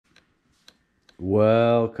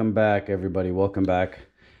Welcome back, everybody. Welcome back.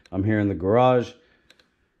 I'm here in the garage.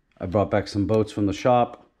 I brought back some boats from the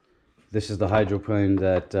shop. This is the hydroplane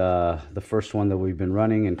that the first one that we've been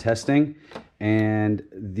running and testing, and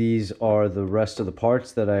these are the rest of the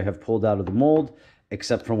parts that I have pulled out of the mold,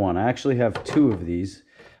 except for one. I actually have two of these,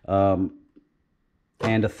 and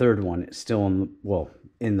a third one still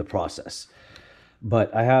in the process.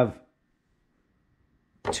 But I have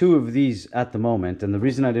two of these at the moment, and the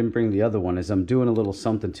reason I didn't bring the other one is I'm doing a little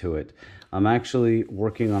something to it. I'm actually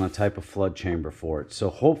working on a type of flood chamber for it,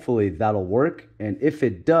 so hopefully that'll work, and if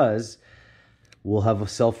it does, we'll have a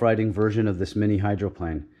self-righting version of this mini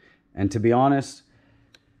hydroplane. And to be honest,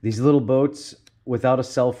 these little boats without a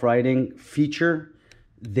self-righting feature,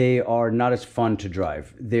 they are not as fun to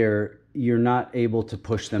drive. You're not able to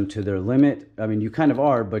push them to their limit. I mean, you kind of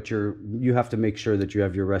are, but you have to make sure that you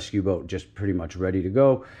have your rescue boat just pretty much ready to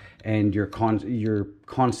go, and you're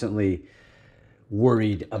constantly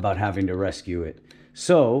worried about having to rescue it.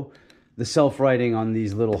 So the self-righting on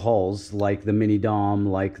these little hulls, like the mini Dom,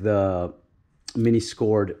 like the mini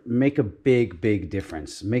Scored, make a big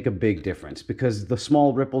difference. Make a big difference, because the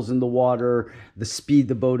small ripples in the water, the speed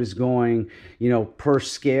the boat is going, per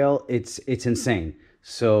scale, it's insane.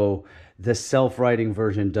 So the self-righting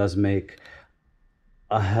version does make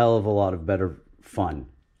a hell of a lot of better fun,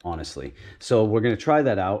 honestly. So we're going to try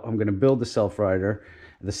that out. I'm going to build the self-righting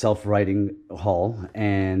hull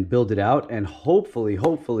and build it out, and hopefully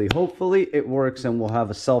it works, and we'll have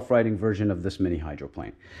a self-righting version of this mini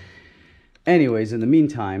hydroplane. Anyways, in the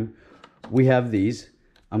meantime, we have these.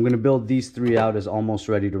 I'm going to build these three out as almost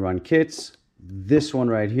ready to run kits. This one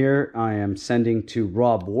right here I am sending to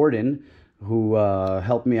Rob Warden, who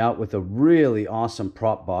helped me out with a really awesome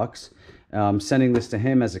prop box. I'm sending this to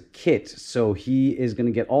him as a kit, so he is going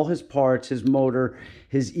to get all his parts, his motor,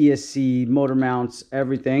 his ESC, motor mounts,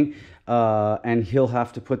 everything, and he'll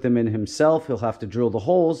have to put them in himself. He'll have to drill the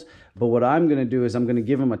holes, but what I'm going to do is I'm going to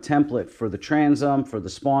give him a template for the transom, for the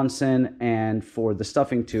sponson, and for the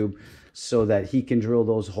stuffing tube, so that he can drill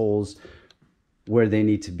those holes where they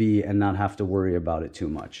need to be and not have to worry about it too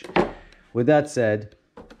much. With that said,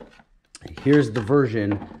 here's the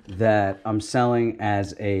version that I'm selling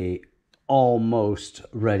as a almost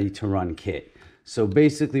ready to run kit. So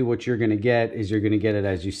basically what you're going to get is you're going to get it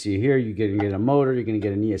as you see here. You're going to get a motor, you're going to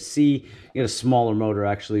get an ESC, you get a smaller motor.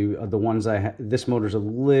 Actually, the ones I have, this motor's a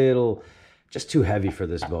little just too heavy for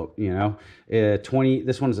this boat, this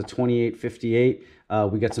one is a 2858.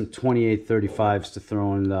 We got some 2835s to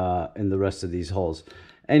throw in the rest of these holes.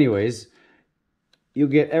 Anyways, you'll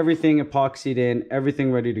get everything epoxied in,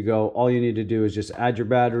 everything ready to go. All you need to do is just add your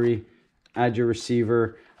battery, add your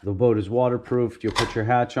receiver. The boat is waterproofed. You'll put your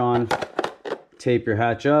hatch on, tape your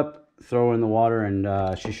hatch up, throw in the water,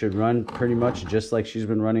 and she should run pretty much just like she's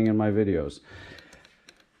been running in my videos.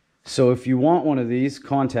 So if you want one of these,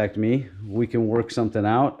 contact me. We can work something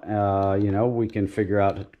out. We can figure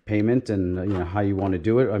out payment and how you want to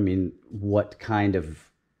do it. I mean, what kind of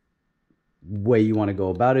way you want to go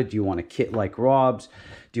about it. Do you want a kit like Rob's?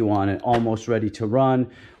 Do you want it almost ready to run?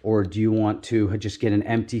 Or do you want to just get an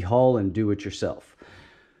empty hull and do it yourself?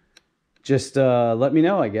 Just let me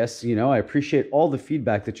know, I guess. I appreciate all the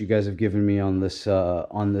feedback that you guys have given me on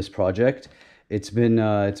this project. It's been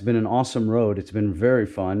an awesome road. It's been very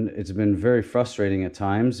fun. It's been very frustrating at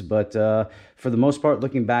times, but for the most part,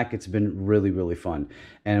 looking back, it's been really fun,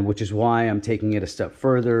 and which is why I'm taking it a step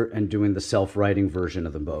further and doing the self-righting version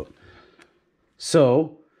of the boat.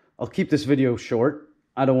 So I'll keep this video short.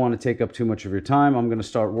 I don't want to take up too much of your time. I'm going to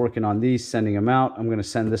start working on these, sending them out. I'm going to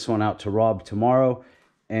send this one out to Rob tomorrow,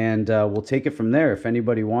 and we'll take it from there. If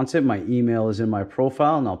anybody wants it, my email is in my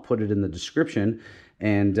profile, and I'll put it in the description.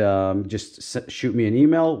 And just shoot me an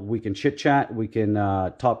email. We can chit chat. We can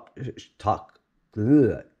talk.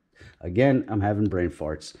 Ugh. Again, I'm having brain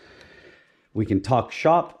farts. We can talk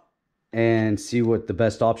shop and see what the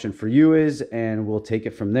best option for you is, and we'll take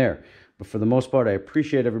it from there. But for the most part, I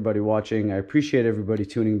appreciate everybody watching. I appreciate everybody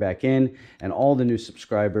tuning back in, and all the new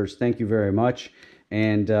subscribers. Thank you very much.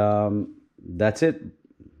 And that's it.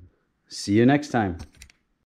 See you next time.